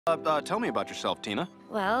Tell me about yourself, Tina.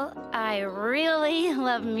 Well, I really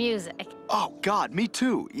love music. Oh, God, me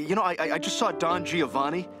too. You know, I just saw Don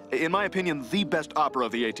Giovanni. In my opinion, the best opera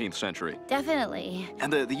of the 18th century. Definitely.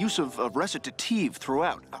 And the use of recitative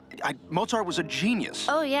throughout. Mozart was a genius.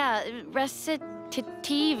 Oh, yeah.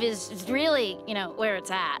 Recitative is really, where it's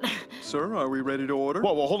at. Sir, are we ready to order?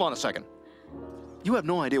 Whoa, hold on a second. You have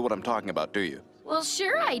no idea what I'm talking about, do you? Well,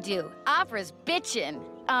 sure I do. Opera's bitchin'.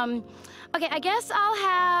 Okay, I guess I'll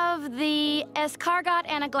have the escargot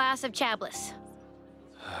and a glass of Chablis.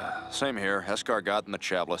 Same here, escargot and the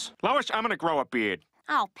Chablis. Lois, I'm gonna grow a beard.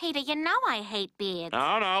 Oh, Peter, you know I hate beards.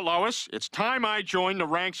 No, Lois. It's time I joined the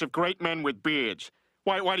ranks of great men with beards.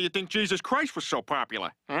 Why do you think Jesus Christ was so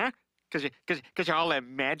popular? Huh? Cause all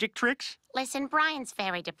them magic tricks? Listen, Brian's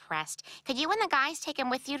very depressed. Could you and the guys take him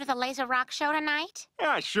with you to the Laser Rock show tonight?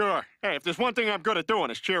 Yeah, sure. Hey, if there's one thing I'm good at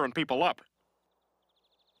doing, is cheering people up.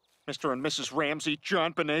 Mr. and Mrs. Ramsey,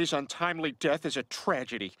 John Bonet's untimely death is a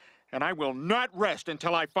tragedy, and I will not rest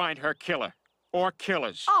until I find her killer. Or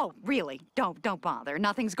killers. Oh, really? Don't bother.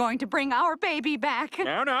 Nothing's going to bring our baby back.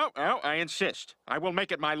 No, I insist. I will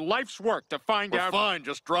make it my life's work to find out. Fine,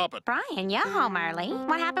 just drop it. Brian, you're home early.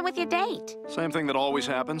 What happened with your date? Same thing that always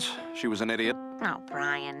happens. She was an idiot. Oh,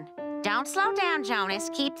 Brian. Don't slow down, Jonas.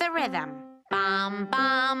 Keep the rhythm. Bum,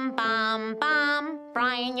 bum, bum, bum.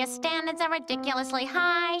 Brian, your standards are ridiculously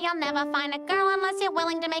high. You'll never find a girl unless you're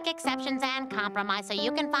willing to make exceptions and compromise so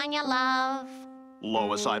you can find your love.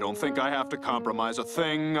 Lois, I don't think I have to compromise a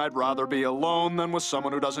thing. I'd rather be alone than with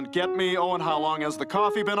someone who doesn't get me. Oh, and how long has the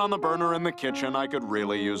coffee been on the burner in the kitchen? I could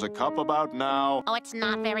really use a cup about now. Oh, it's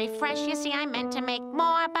not very fresh. You see, I meant to make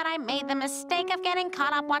more, but I made the mistake of getting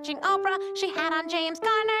caught up watching Oprah. She had on James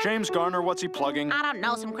Garner. James Garner, what's he plugging? I don't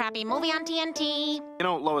know, some crappy movie on TNT. You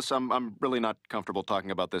know, Lois, I'm really not comfortable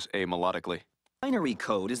talking about this amelodically. Binary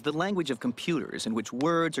code is the language of computers in which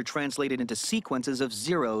words are translated into sequences of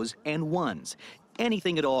zeros and ones.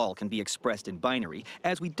 Anything at all can be expressed in binary,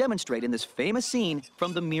 as we demonstrate in this famous scene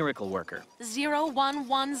from The Miracle Worker.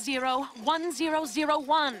 01101001.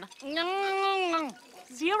 01101001.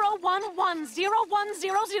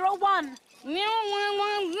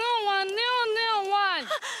 01101001.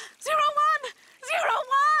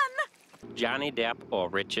 0101. Johnny Depp or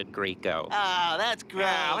Richard Grieco? Oh, that's gross.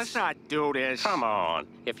 Yeah, let's not do this. Come on.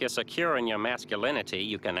 If you're secure in your masculinity,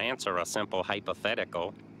 you can answer a simple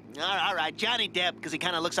hypothetical. All right, Johnny Depp, because he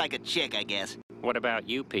kind of looks like a chick, I guess. What about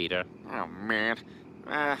you, Peter? Oh, man.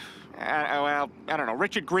 Well, I don't know.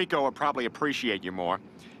 Richard Grieco would probably appreciate you more.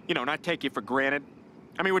 You know, not take you for granted.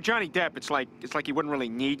 I mean, with Johnny Depp, it's like he wouldn't really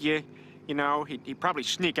need you. You know, he'd probably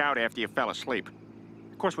sneak out after you fell asleep.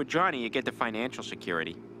 Of course, with Johnny, you get the financial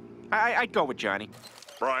security. I'd go with Johnny.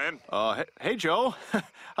 Brian? Hey, Joe.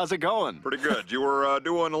 How's it going? Pretty good. You were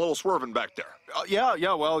doing a little swerving back there. Yeah,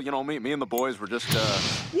 well, you know, me and the boys were just,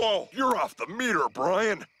 Whoa, you're off the meter,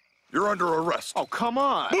 Brian. You're under arrest. Oh, come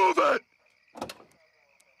on. Move it!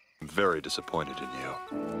 I'm very disappointed in you.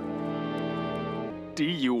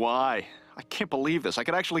 DUI. I can't believe this. I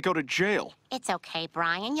could actually go to jail. It's okay,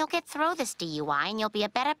 Brian. You'll get through this DUI, and you'll be a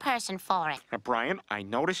better person for it. Now, Brian, I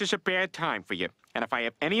know this is a bad time for you. And if I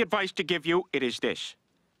have any advice to give you, it is this.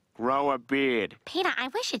 Grow a beard. Peter, I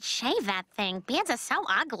wish you'd shave that thing. Beards are so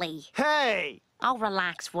ugly. Hey! Oh,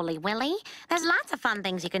 relax, Wooly Willy. There's lots of fun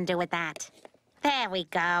things you can do with that. There we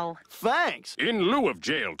go. Thanks. In lieu of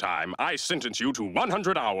jail time, I sentence you to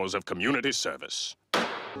 100 hours of community service.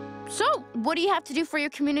 So, what do you have to do for your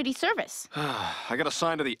community service? I got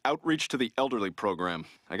assigned to the Outreach to the Elderly program.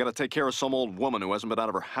 I got to take care of some old woman who hasn't been out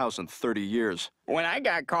of her house in 30 years. When I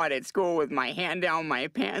got caught at school with my hand down my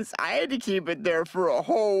pants, I had to keep it there for a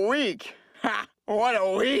whole week. Ha! What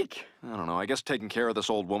a week! I don't know. I guess taking care of this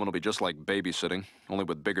old woman will be just like babysitting, only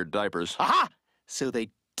with bigger diapers. Aha! So they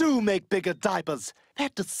do make bigger diapers.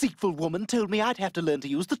 That deceitful woman told me I'd have to learn to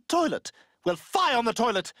use the toilet. Well, fie on the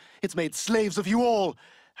toilet! It's made slaves of you all.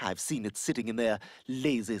 I've seen it sitting in their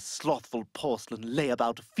lazy, slothful porcelain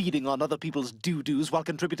layabout, feeding on other people's doo-doos while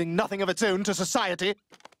contributing nothing of its own to society.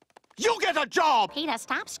 You get a job! Peter,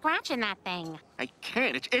 stop scratching that thing. I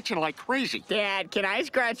can't. It's itching like crazy. Dad, can I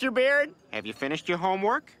scratch your beard? Have you finished your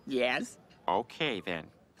homework? Yes. Okay, then.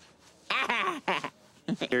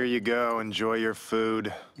 Here you go. Enjoy your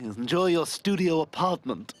food. Enjoy your studio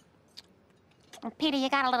apartment. Peter, you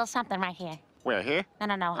got a little something right here. Where, here?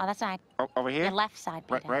 No, other side. Oh, over here? Your left side,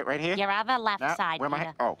 Peter. Right here? Your other left Now, side, where am I?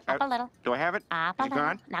 Peter. Oh. Up a little. Do I have it? Up Is a it little.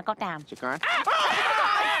 gone? Now go down. Is it gone?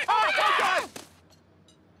 Ah!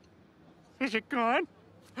 Is it gone?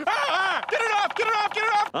 Ah! Get it off! Get it off! Get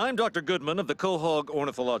it off! I'm Dr. Goodman of the Quahog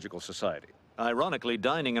Ornithological Society. Ironically,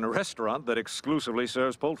 dining in a restaurant that exclusively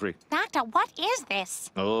serves poultry. Doctor, what is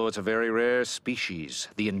this? Oh, it's a very rare species,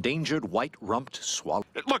 the endangered white-rumped swallow.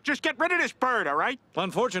 Look, just get rid of this bird, all right?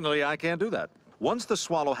 Unfortunately, I can't do that. Once the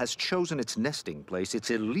swallow has chosen its nesting place, it's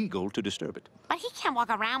illegal to disturb it. But he can't walk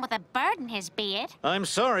around with a bird in his beard. I'm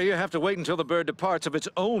sorry, you have to wait until the bird departs of its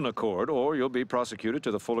own accord, or you'll be prosecuted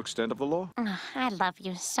to the full extent of the law. I love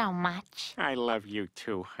you so much. I love you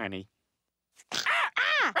too, honey.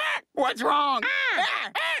 What's wrong?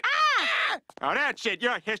 Oh, that's it.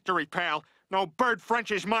 You're history, pal. No bird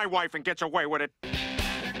Frenches my wife and gets away with it.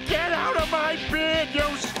 Get out of my bed,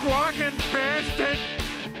 you squawking bastard!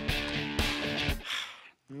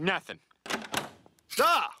 Nothing.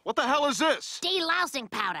 Ah, what the hell is this? De-lousing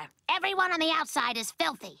powder. Everyone on the outside is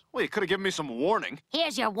filthy. Well, you could have given me some warning.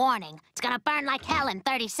 Here's your warning. It's gonna burn like hell in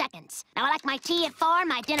 30 seconds. Now, I like my tea at 4 and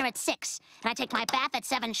my dinner at 6. And I take my bath at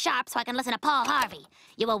 7 sharp so I can listen to Paul Harvey.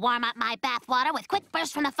 You will warm up my bath water with quick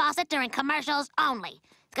bursts from the faucet during commercials only.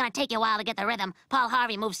 It's gonna take you a while to get the rhythm. Paul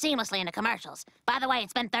Harvey moves seamlessly into commercials. By the way,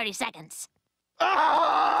 it's been 30 seconds.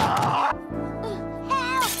 Ah!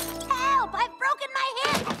 Help! I've broken my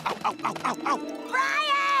hip! Ow.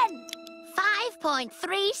 Brian!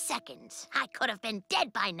 5.3 seconds. I could have been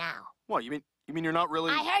dead by now. What, you mean you're not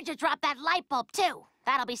really... I heard you drop that light bulb, too.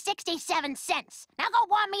 That'll be 67 cents. Now go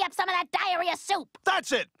warm me up some of that diarrhea soup.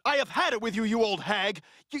 That's it! I have had it with you, you old hag.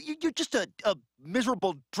 You're just a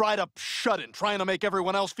miserable, dried-up shut-in trying to make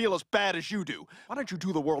everyone else feel as bad as you do. Why don't you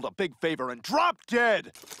do the world a big favor and drop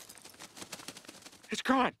dead? It's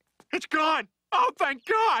gone. It's gone. Oh, thank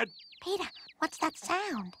God. Peter, what's that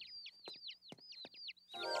sound?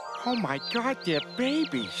 Oh, my God, they're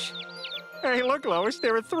babies. Hey, look, Lois,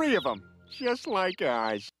 there are 3 of them. Just like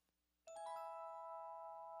us.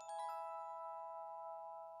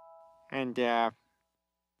 And,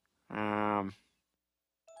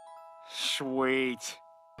 sweet.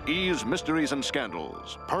 E's Mysteries and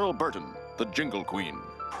Scandals. Pearl Burton, the Jingle Queen.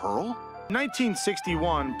 Pearl?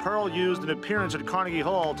 1961, Pearl used an appearance at Carnegie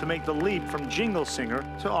Hall to make the leap from jingle singer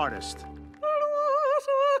to artist.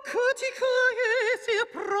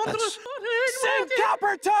 Sing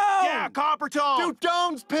Coppertone! Yeah, Coppertone! Do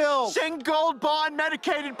Dome's pills! Sing Gold Bond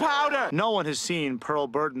medicated powder! No one has seen Pearl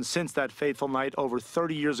Burton since that fateful night over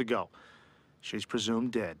 30 years ago. She's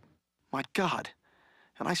presumed dead. My God.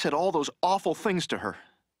 And I said all those awful things to her.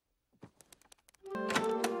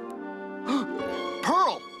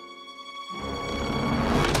 Pearl!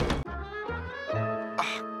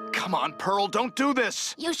 Come on, Pearl, don't do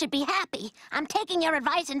this! You should be happy. I'm taking your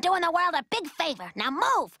advice and doing the world a big favor. Now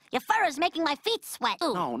move! Your fur is making my feet sweat.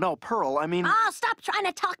 Ooh. No, Pearl, I mean... Oh, stop trying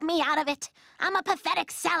to talk me out of it. I'm a pathetic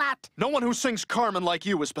sellout. No one who sings Carmen like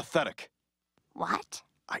you is pathetic. What?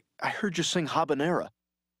 I heard you sing Habanera.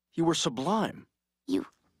 You were sublime.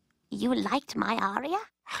 You liked my aria?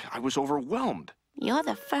 I was overwhelmed. You're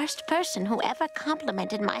the first person who ever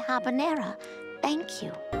complimented my habanera. Thank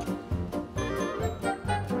you.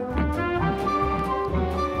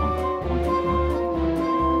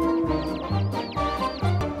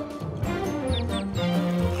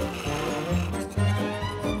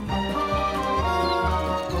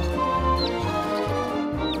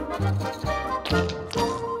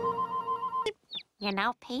 You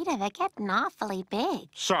know, Peter, they're getting awfully big.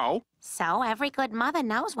 So? So every good mother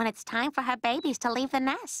knows when it's time for her babies to leave the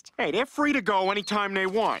nest. Hey, they're free to go anytime they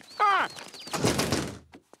want. Ah!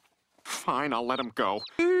 Fine, I'll let them go.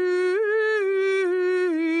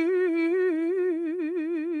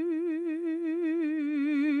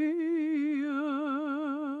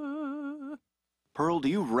 Pearl, do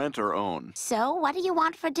you rent or own? So, what do you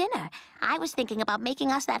want for dinner? I was thinking about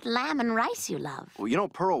making us that lamb and rice you love. Well, you know,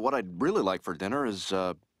 Pearl, what I'd really like for dinner is,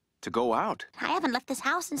 to go out. I haven't left this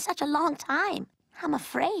house in such a long time. I'm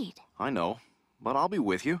afraid. I know, but I'll be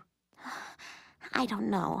with you. I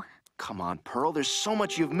don't know. Come on, Pearl, there's so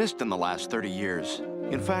much you've missed in the last 30 years.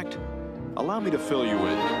 In fact, allow me to fill you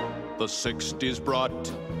in. The 60s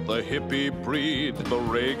brought the hippie breed. The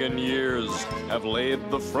Reagan years have laid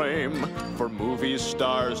the frame for movie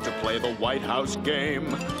stars to play the White House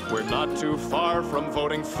game. We're not too far from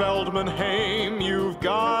voting Feldman hame. You've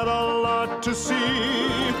got a lot to see.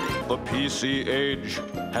 The PC age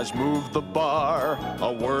has moved the bar.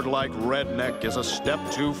 A word like redneck is a step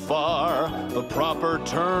too far. The proper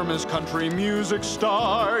term is country music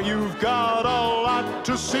star. You've got a lot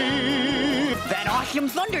to see. That awesome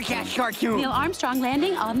Thundercats cartoon. Neil Armstrong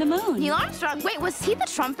landing on the moon. Neil Armstrong? Wait, was he the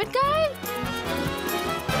trumpet guy?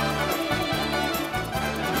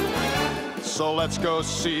 So let's go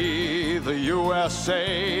see the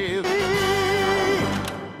USA.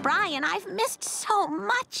 Brian, I've missed so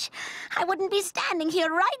much. I wouldn't be standing here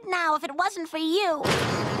right now if it wasn't for you.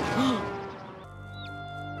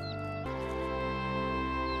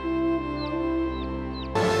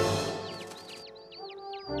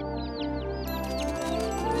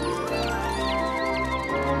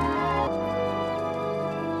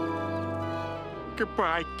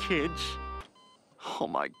 Goodbye, kids. Oh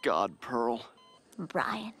my God, Pearl.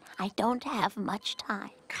 Brian, I don't have much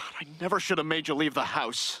time. God, I never should have made you leave the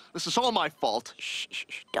house. This is all my fault. Shh.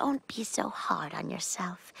 Don't be so hard on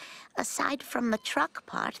yourself. Aside from the truck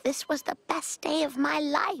part, this was the best day of my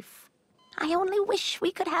life. I only wish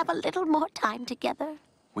we could have a little more time together.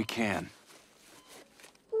 We can.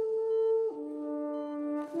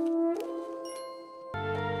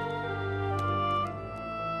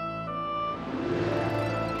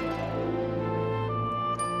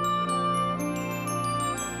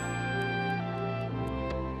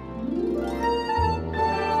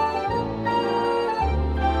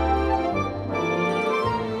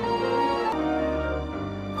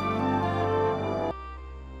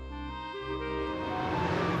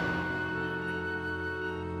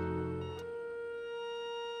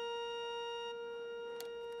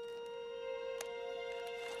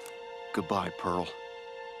 Goodbye, Pearl.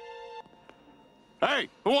 Hey,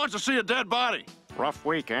 who wants to see a dead body? Rough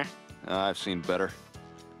week, eh? I've seen better.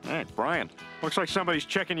 Hey, Brian, looks like somebody's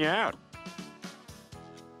checking you out.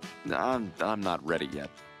 I'm not ready yet.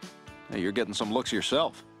 Hey, you're getting some looks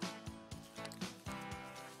yourself.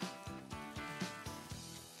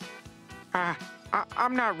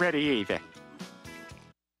 I'm not ready either.